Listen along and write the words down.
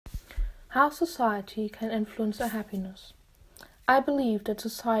How society can influence our happiness. I believe that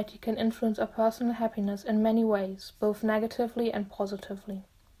society can influence our personal happiness in many ways, both negatively and positively.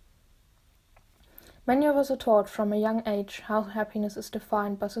 Many of us are taught from a young age how happiness is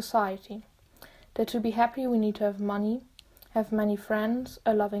defined by society. That to be happy we need to have money, have many friends,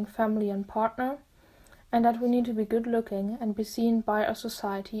 a loving family and partner, and that we need to be good looking and be seen by our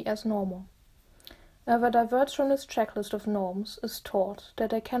society as normal. Whoever diverts from this checklist of norms is taught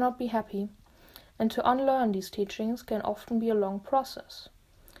that they cannot be happy, and to unlearn these teachings can often be a long process.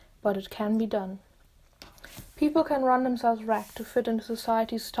 But it can be done. People can run themselves ragged to fit into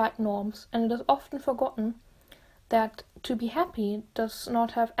society's tight norms, and it is often forgotten that to be happy does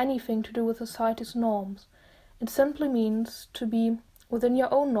not have anything to do with society's norms. It simply means to be within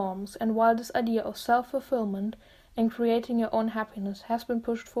your own norms, and while this idea of self-fulfillment and creating your own happiness has been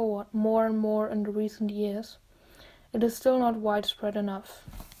pushed forward more and more in the recent years, it is still not widespread enough.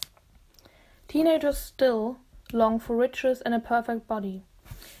 Teenagers still long for riches and a perfect body.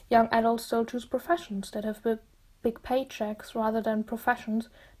 Young adults still choose professions that have big paychecks rather than professions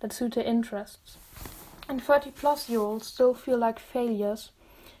that suit their interests. And 30-plus-year-olds still feel like failures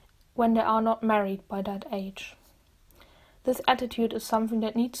when they are not married by that age. This attitude is something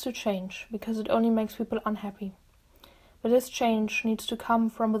that needs to change because it only makes people unhappy. But this change needs to come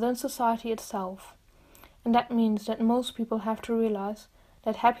from within society itself. And that means that most people have to realize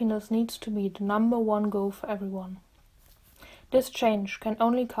that happiness needs to be the number one goal for everyone. This change can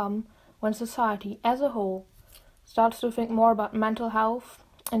only come when society as a whole starts to think more about mental health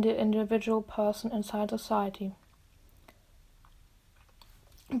and the individual person inside society.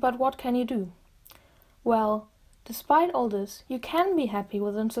 But what can you do? Well, despite all this, you can be happy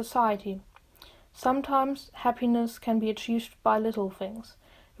within society. Sometimes happiness can be achieved by little things,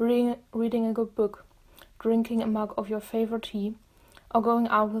 reading a good book, drinking a mug of your favorite tea, or going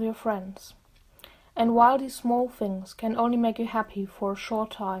out with your friends. And while these small things can only make you happy for a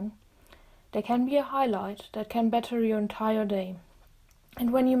short time, they can be a highlight that can better your entire day.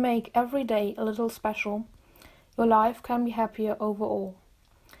 And when you make every day a little special, your life can be happier overall.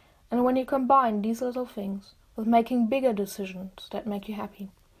 And when you combine these little things with making bigger decisions that make you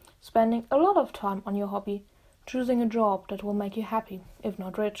happy, spending a lot of time on your hobby, choosing a job that will make you happy, if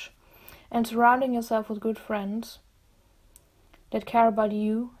not rich, and surrounding yourself with good friends that care about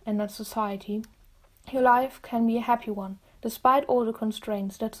you and not society, your life can be a happy one, despite all the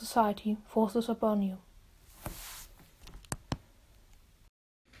constraints that society forces upon you.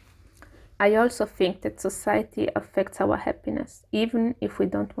 I also think that society affects our happiness, even if we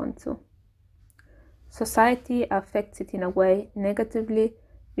don't want to. Society affects it in a way negatively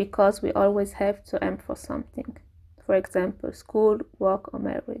because we always have to aim for something. For example, school, work, or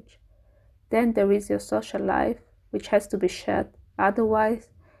marriage. Then there is your social life, which has to be shared. Otherwise,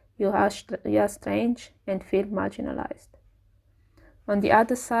 you are strange and feel marginalized. On the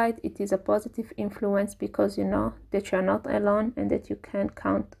other side, it is a positive influence because you know that you are not alone and that you can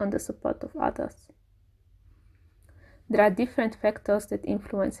count on the support of others. There are different factors that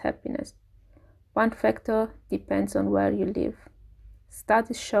influence happiness. One factor depends on where you live.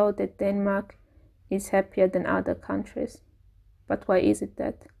 Studies show that Denmark is happier than other countries. But why is it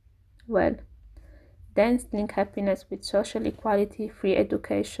that? Well, Danes link happiness with social equality, free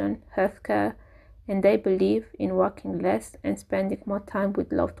education, healthcare, and they believe in working less and spending more time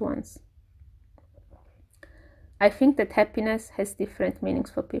with loved ones. I think that happiness has different meanings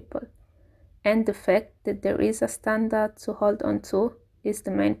for people, and the fact that there is a standard to hold on to is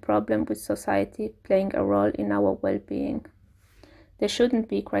the main problem with society playing a role in our well-being. There shouldn't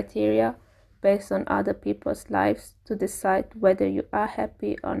be criteria based on other people's lives to decide whether you are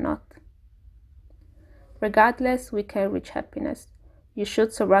happy or not. Regardless, we can reach happiness. You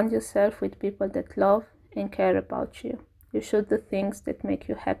should surround yourself with people that love and care about you. You should do things that make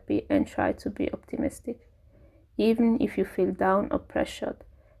you happy and try to be optimistic, even if you feel down or pressured.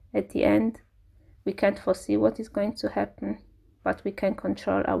 At the end, we can't foresee what is going to happen, but we can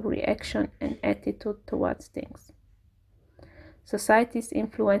control our reaction and attitude towards things. Society's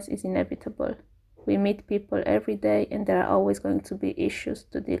influence is inevitable. We meet people every day and there are always going to be issues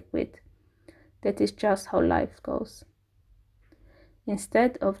to deal with. That is just how life goes.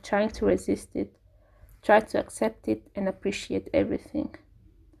 Instead of trying to resist it, try to accept it and appreciate everything.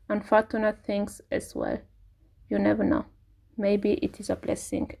 Unfortunate things as well. You never know. Maybe it is a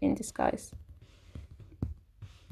blessing in disguise.